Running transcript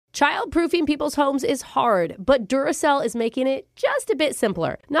Childproofing people's homes is hard, but Duracell is making it just a bit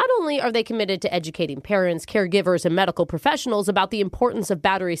simpler. Not only are they committed to educating parents, caregivers, and medical professionals about the importance of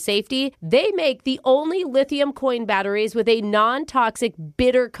battery safety, they make the only lithium coin batteries with a non-toxic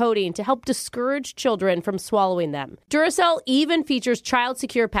bitter coating to help discourage children from swallowing them. Duracell even features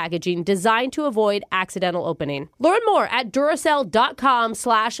child-secure packaging designed to avoid accidental opening. Learn more at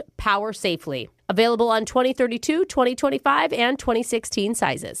Duracell.com/powersafely. Available on 2032, 2025, and 2016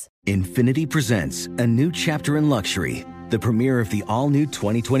 sizes. Infiniti presents a new chapter in luxury, the premiere of the all-new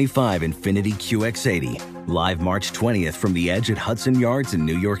 2025 Infiniti QX80, live March 20th from the Edge at Hudson Yards in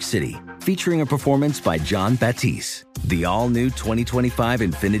New York City, featuring a performance by John Batiste. The all-new 2025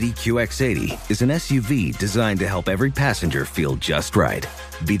 Infiniti QX80 is an SUV designed to help every passenger feel just right.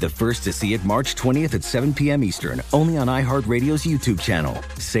 Be the first to see it March 20th at 7 p.m. Eastern, only on iHeartRadio's YouTube channel.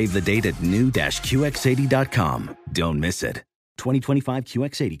 Save the date at new-QX80.com. Don't miss it. 2025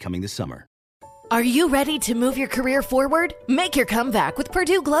 QX80 coming this summer. Are you ready to move your career forward? Make your comeback with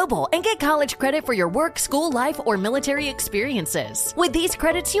Purdue Global and get college credit for your work, school life, or military experiences. With these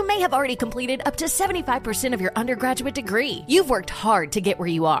credits, you may have already completed up to 75% of your undergraduate degree. You've worked hard to get where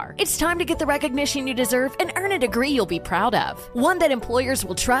you are. It's time to get the recognition you deserve and earn a degree you'll be proud of. One that employers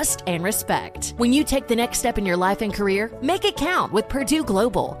will trust and respect. When you take the next step in your life and career, make it count with Purdue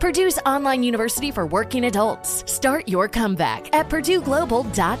Global, Purdue's online university for working adults. Start your comeback at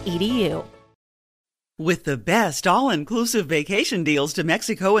purdueglobal.edu. With the best all-inclusive vacation deals to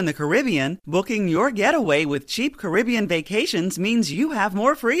Mexico and the Caribbean, booking your getaway with Cheap Caribbean Vacations means you have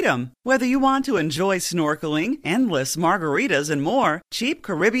more freedom. Whether you want to enjoy snorkeling, endless margaritas, and more, Cheap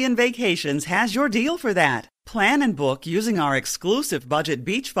Caribbean Vacations has your deal for that. Plan and book using our exclusive budget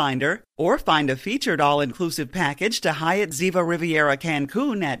beach finder, or find a featured all-inclusive package to Hyatt Ziva Riviera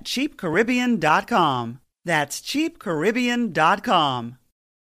Cancun at cheapcaribbean.com. That's cheapcaribbean.com.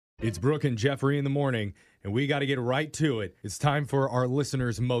 It's Brooke and Jeffrey in the morning, and we got to get right to it. It's time for our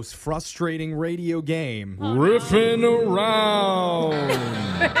listeners' most frustrating radio game, Riffin' Around.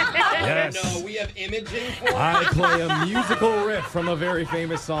 Yes. No, we have imaging for I play a musical riff from a very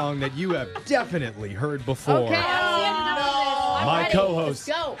famous song that you have definitely heard before. Okay. My co-hosts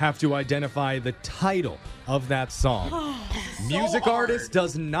have to identify the title of that song. Music artist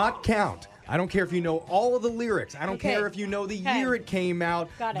does not count. I don't care if you know all of the lyrics. I don't care if you know the year it came out,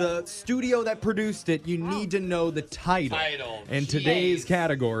 the studio that produced it. You need to know the title. And today's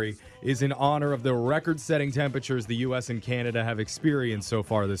category is in honor of the record-setting temperatures the U.S. and Canada have experienced so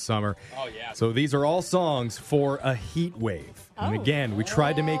far this summer. Oh, yeah. So these are all songs for a heat wave. And again, we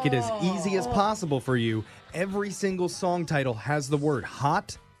tried to make it as easy as possible for you. Every single song title has the word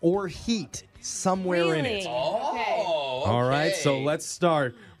hot or heat somewhere in it. All right, so let's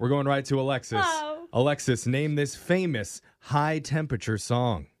start. We're going right to Alexis. Oh. Alexis, name this famous high-temperature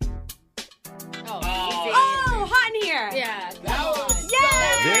song. Hot in here. Yeah.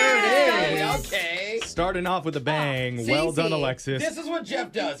 There it is. Okay. Starting off with a bang. Well done, Alexis. This is what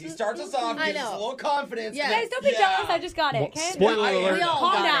Jeff does. He starts us off, gives us a little confidence. You guys, don't be jealous. I just got it, okay? Spoiler alert.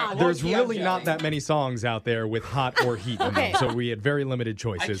 Calm down. There's really not that many songs out there with hot or heat in them, so we had very limited I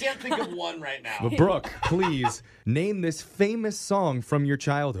choices. can't think of one right now. But Brooke, please name this famous song from your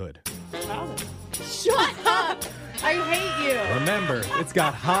childhood. Shut up. I hate you. Remember, it's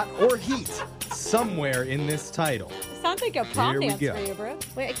got hot or heat somewhere in this title. Sounds like a prom Here we dance go. for you, bro.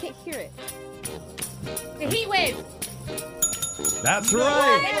 Wait, I can't hear it. The heat wave. That's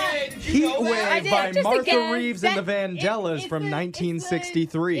right. Did you know Heat that? Wave by Just Martha again, Reeves and the Vandellas from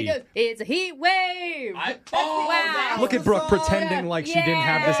 1963. It's a heat wave. Wow. Look at Brooke pretending like she didn't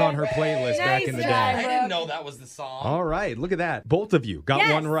have this on her playlist back in the Nice day. I didn't know that was the song. All right, look at that. Both of you got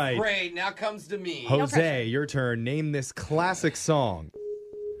Yes. one right. Great, now comes to me. Jose, your turn. Name this classic song.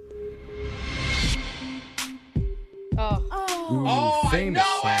 Ooh, Oh, famous I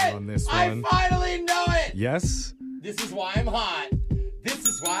know song it! on this I one. finally know it! Yes? This is why I'm hot. This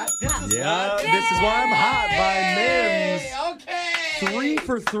is why. This is Yeah, why. This Is Why I'm Hot by Mims. Yay! Okay. 3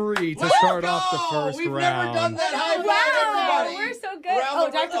 for 3 to Let's start go! off the first We've round. never done that. High five, Wow, everybody. we're so good. Around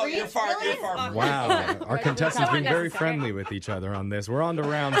the- Dr. oh, Reeves? you're far. Wow, our contestants been very friendly with each other on this. We're on to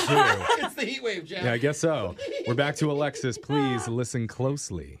round 2. It's the heat wave, Jeff. Yeah, I guess so. We're back to Alexis. Please listen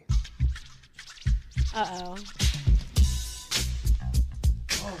closely. Uh-oh.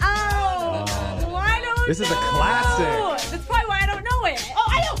 Oh, I don't This is a know. classic. That's probably why I don't know it. Oh,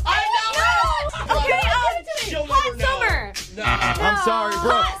 I know. I know. Okay, She'll Hot never know. Summer. No. I'm sorry,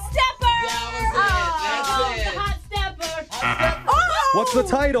 Brooke. Hot Stepper. That was it. That's it. Hot Stepper. What's the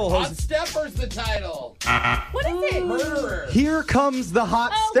title, Hot Jose? Stepper's the title. What is it? Murderer. Here comes the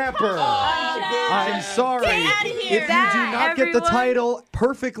hot stepper. I'm sorry. Get outta here. If you do That, not get the everyone. title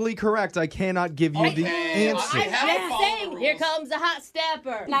perfectly correct, I cannot give you the answer. I have to follow the rules. Here comes the hot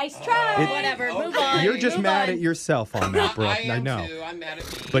stepper. Nice try. Whatever, move Okay. on. You're just move mad on. at yourself on that, Brooke. I am know. too. I'm mad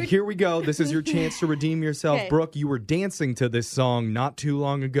at me. But here we go. This is your chance to redeem yourself. Okay. Brooke, you were dancing to this song not too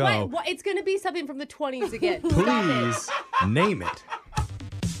long ago. Wait, what? It's going to be something from the 20s again. Please name it.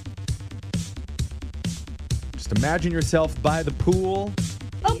 Just imagine yourself by the pool.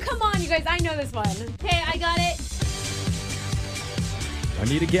 Oh, come on, you guys. I know this one. Okay, I got it. I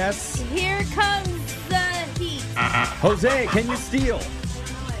need a guess. Here comes the heat. Jose, can you steal?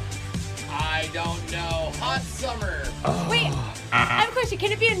 I don't know. Hot Summer. Wait, I have a question.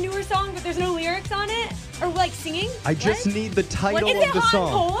 Can it be a newer song, but there's no lyrics on it? Or, like, singing? I just need the title Is it of the Hot song.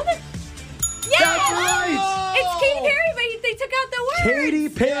 and Cold? Yes! That's right. It's Katy Perry, but they took out the words. Katy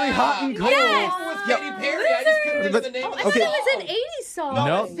Perry, Hot and Cold. Yes. With Katy Perry. I just couldn't remember the name of I the thought Okay. it was an 80s song.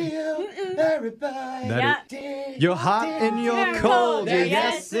 No. Everybody. That is- You're hot and you're cold. You're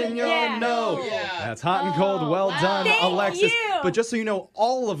yes and you're Yeah. no. Yeah. That's hot and cold. Well done, Thank Alexis. you. But just so you know,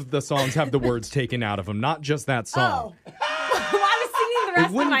 all of the songs have the words taken out of them, not just that song. Oh. Well, I was singing the rest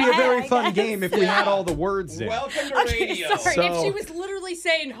It wouldn't in be my a very head, I fun guess. game if we had all the words in. Welcome to radio. sorry. So- If she was literally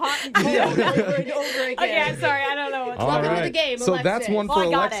saying hot and cold over and over again. Okay, I'm sorry. I don't know what's All Welcome to right. the game, So Alexis. that's one Well, for I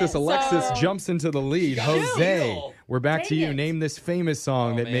got Alexis. it. Alexis So- jumps into the lead. got it. Jose, Deal. we're back to Dang you. it. Name this famous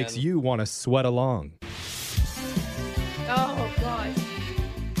song that man. makes you want to sweat along. Oh, God.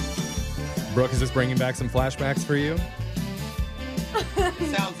 Brooke, is this bringing back some flashbacks for you?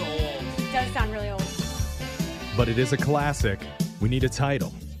 Sounds old. It does sound really old. But it is a classic. We need a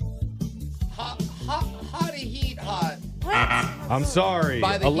title. Hotty heat hot. What? I'm sorry.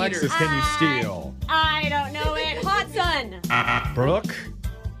 By the Alexis, heater. can you steal? I don't know it. Hot Sun. Brooke?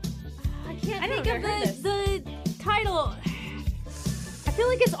 I can't I think don't of know, I've heard the title. I feel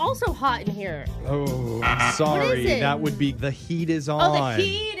like it's also hot in here. Oh, I'm sorry. What is it? That would be The Heat is On. Oh, the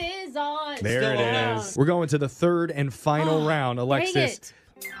heat is on. There Still it on. is. We're going to the third and final round. Alexis, Dang it.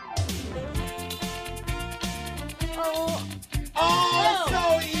 Oh,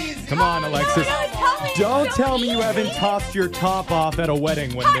 so easy. come on, Alexis. Don't tell me you haven't tossed your top off at a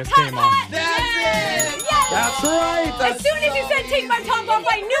wedding when this came on. That's it. That's right. As soon as you said take my top off,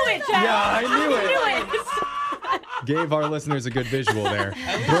 I knew it, Jack. Yeah, I knew it. I knew it. Gave our listeners a good visual there.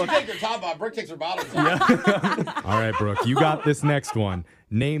 At least you take her top off. Brooke takes her bottoms off. All right, Brooke, you got this next one.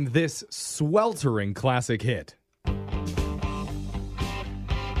 Name this sweltering classic hit.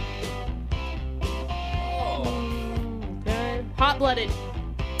 Hot-blooded.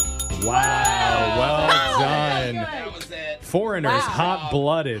 Wow, well done. That was it. Foreigners, Wow.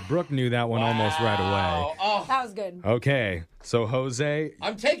 hot-blooded. Brooke knew that one almost right away. Oh, That was good. Okay, so Jose,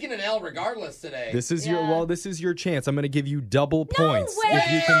 I'm taking an L regardless today. this is Yeah. this is your chance. I'm going to give you double points way.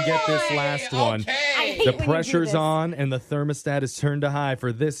 if you can get this last one. Okay. I hate The when you do pressure's this. on and the thermostat is turned to high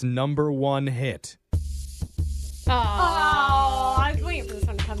for this number one hit. Oh, I was waiting for this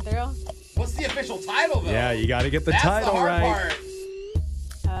one to come through. What's the official title, though? Yeah, you got to get the That's title the hard right. part.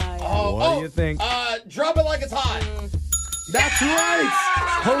 Yeah. Oh, What do you think? Drop it like it's hot. That's right.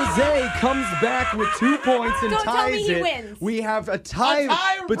 Jose comes back with 2 points and Don't tell ties me he it. wins. We have a tie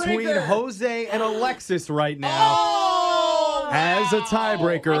tiebreaker. between Jose and Alexis right now. Oh! As a I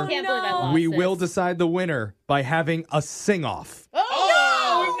tiebreaker, can't believe I lost we this. will decide the winner by having a sing-off.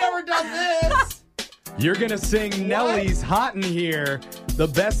 Oh, we've never done this. You're going to sing Nelly's Hot in Here. The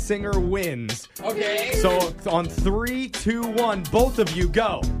best singer wins. Okay. So on 3, 2, 1, both of you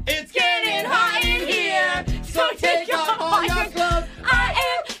go. It's getting hot in here, so take off all your clothes. I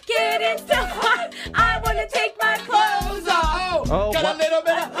am getting so hot. I want to take my clothes off. Oh, Got what? a little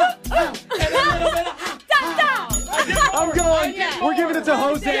bit of hot, and a little bit of hot. I'm going. Yeah. We're giving it to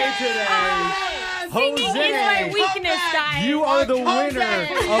Jose today. Singing is my Jose, weakness, guys. you are the Jose. winner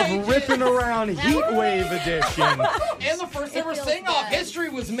of Riffin' Around Heatwave Edition. And the first ever feels sing-off. bad. History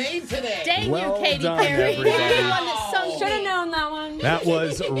was made today. Dang Well you, Katy done, Perry. You're the everybody. one that sung Should have known that one. That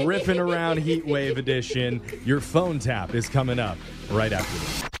was Riffin' Around Heatwave Edition. Your phone tap is coming up right after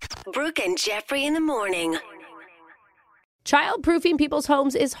this. Brooke and Jeffrey in the morning. Childproofing people's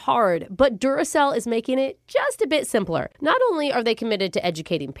homes is hard, but Duracell is making it just a bit simpler. Not only are they committed to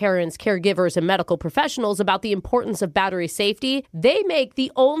educating parents, caregivers, and medical professionals about the importance of battery safety, they make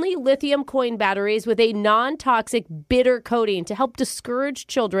the only lithium coin batteries with a non-toxic bitter coating to help discourage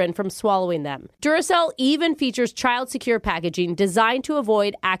children from swallowing them. Duracell even features child-secure packaging designed to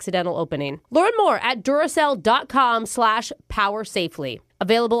avoid accidental opening. Learn more at Duracell.com/powersafely.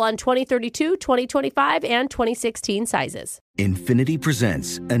 Available on 2032, 2025, and 2016 sizes. Infinity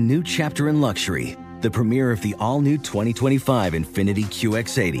presents a new chapter in luxury, the premiere of the all-new 2025 Infinity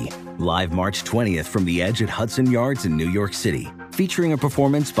QX80, live March 20th from the Edge at Hudson Yards in New York City, featuring a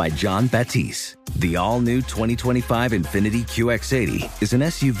performance by John Batiste. The all-new 2025 Infinity QX80 is an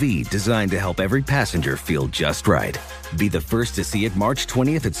SUV designed to help every passenger feel just right. Be the first to see it March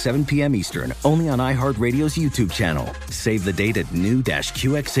 20th at 7 p.m. Eastern, only on iHeartRadio's YouTube channel. Save the date at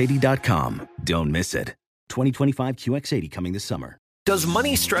new-QX80.com. Don't miss it. 2025 QX80 coming this summer. Does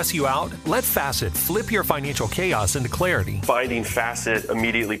money stress you out? Let Facet flip your financial chaos into clarity. Finding Facet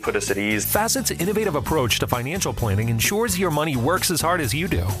immediately put us at ease. Facet's innovative approach to financial planning ensures your money works as hard as you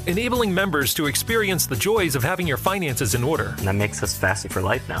do, enabling members to experience the joys of having your finances in order. And that makes us Facet for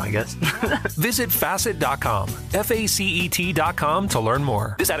life now, I guess. Visit Facet.com, FACET.com to learn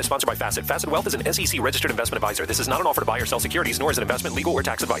more. This ad is sponsored by Facet. Facet Wealth is an SEC registered investment advisor. This is not an offer to buy or sell securities, nor is it investment, legal, or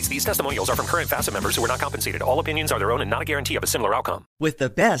tax advice. These testimonials are from current Facet members who are not compensated. All opinions are their own and not a guarantee of a similar outcome. With the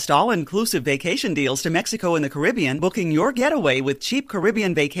best all-inclusive vacation deals to Mexico and the Caribbean, booking your getaway with Cheap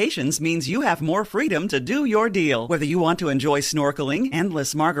Caribbean Vacations means you have more freedom to do your deal. Whether you want to enjoy snorkeling,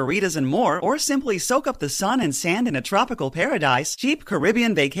 endless margaritas, and more, or simply soak up the sun and sand in a tropical paradise, Cheap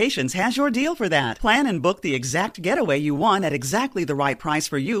Caribbean Vacations has your deal for that. Plan and book the exact getaway you want at exactly the right price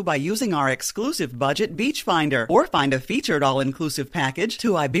for you by using our exclusive budget beach finder, or find a featured all-inclusive package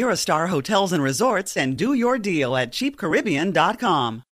to Iberostar Hotels and Resorts and do your deal at cheapcaribbean.com.